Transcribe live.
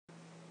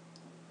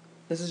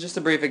This is just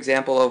a brief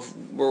example of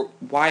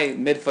why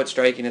midfoot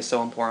striking is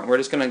so important. We're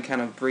just going to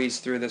kind of breeze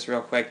through this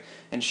real quick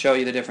and show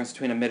you the difference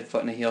between a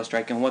midfoot and a heel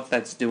strike and what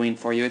that's doing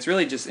for you. It's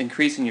really just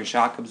increasing your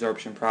shock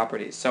absorption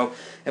properties. So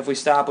if we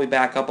stop, we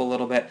back up a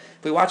little bit.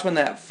 If we watch when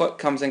that foot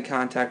comes in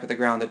contact with the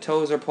ground, the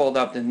toes are pulled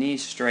up, the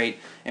knees straight,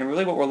 and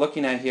really what we're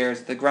looking at here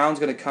is the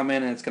ground's going to come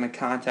in and it's going to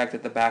contact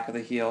at the back of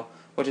the heel,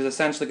 which is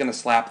essentially going to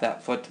slap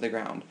that foot to the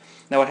ground.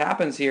 Now what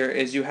happens here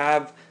is you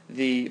have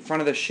the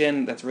front of the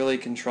shin that's really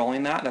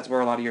controlling that. That's where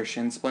a lot of your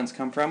shin splints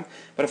come from.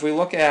 But if we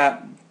look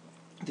at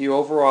the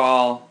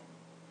overall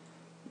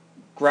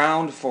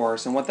ground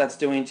force and what that's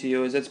doing to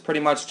you is it's pretty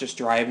much just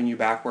driving you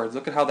backwards.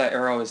 Look at how that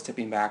arrow is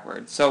tipping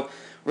backwards. So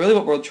really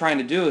what we're trying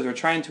to do is we're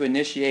trying to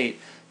initiate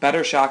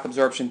better shock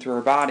absorption through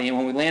our body, and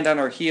when we land on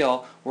our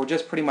heel, we're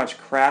just pretty much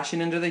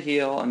crashing into the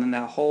heel, and then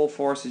that whole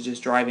force is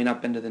just driving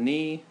up into the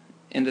knee,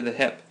 into the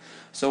hip.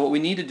 So what we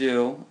need to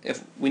do,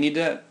 if we need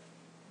to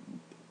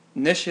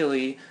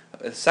initially,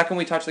 the second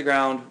we touch the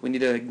ground, we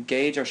need to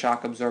engage our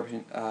shock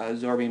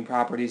absorbing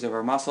properties of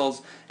our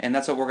muscles, and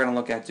that's what we're going to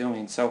look at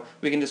doing. So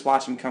we can just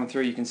watch him come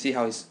through. You can see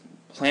how he's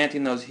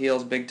planting those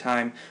heels big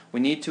time. We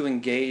need to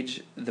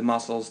engage the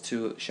muscles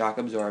to shock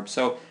absorb.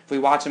 So if we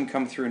watch him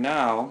come through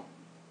now,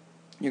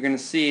 you're going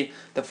to see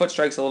the foot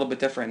strike's a little bit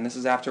different. And this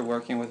is after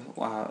working with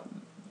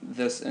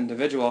this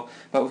individual.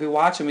 But if we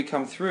watch him, we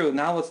come through.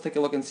 Now let's take a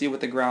look and see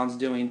what the ground's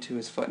doing to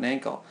his foot and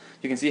ankle.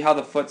 You can see how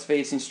the foot's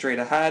facing straight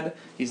ahead.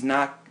 He's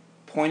not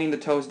pointing the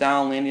toes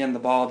down, landing on the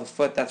ball of the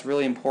foot. That's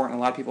really important.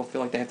 A lot of people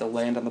feel like they have to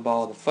land on the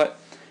ball of the foot.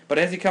 But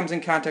as he comes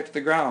in contact with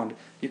the ground,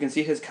 you can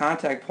see his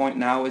contact point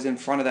now is in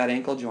front of that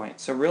ankle joint.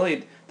 So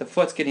really, the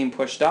foot's getting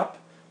pushed up,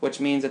 which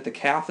means that the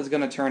calf is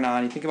going to turn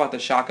on. You think about the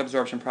shock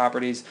absorption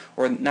properties,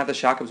 or not the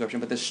shock absorption,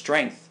 but the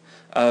strength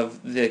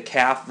of the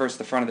calf versus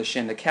the front of the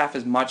shin. The calf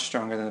is much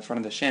stronger than the front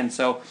of the shin.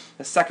 So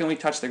the second we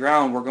touch the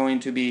ground, we're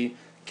going to be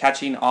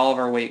catching all of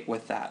our weight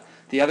with that.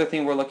 The other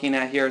thing we're looking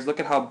at here is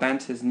look at how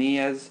bent his knee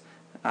is.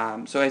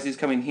 So as he's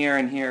coming here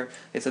and here,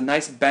 it's a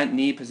nice bent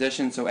knee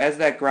position. So as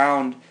that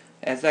ground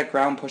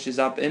pushes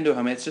up into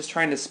him, it's just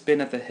trying to spin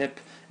at the hip.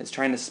 It's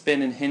trying to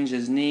spin and hinge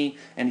his knee,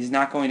 and he's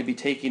not going to be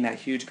taking that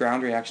huge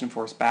ground reaction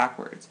force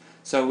backwards.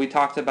 So we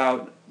talked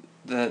about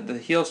the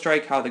heel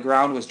strike, how the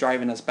ground was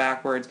driving us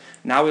backwards.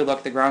 Now we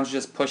look, the ground's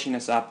just pushing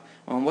us up.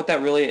 And what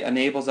that really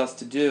enables us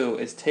to do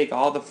is take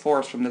all the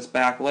force from this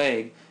back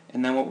leg,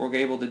 and then what we're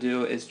able to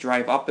do is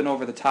drive up and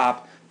over the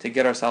top to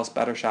get ourselves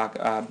better shock,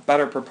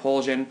 better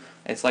propulsion.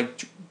 It's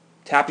like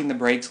tapping the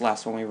brakes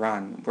less when we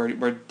run.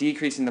 We're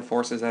decreasing the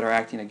forces that are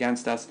acting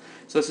against us.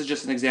 So this is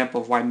just an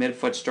example of why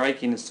midfoot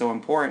striking is so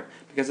important,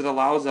 because it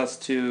allows us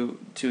to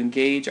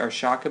engage our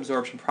shock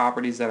absorption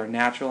properties that are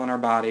natural in our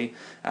body,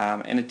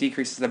 and it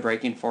decreases the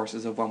braking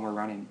forces of when we're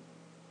running.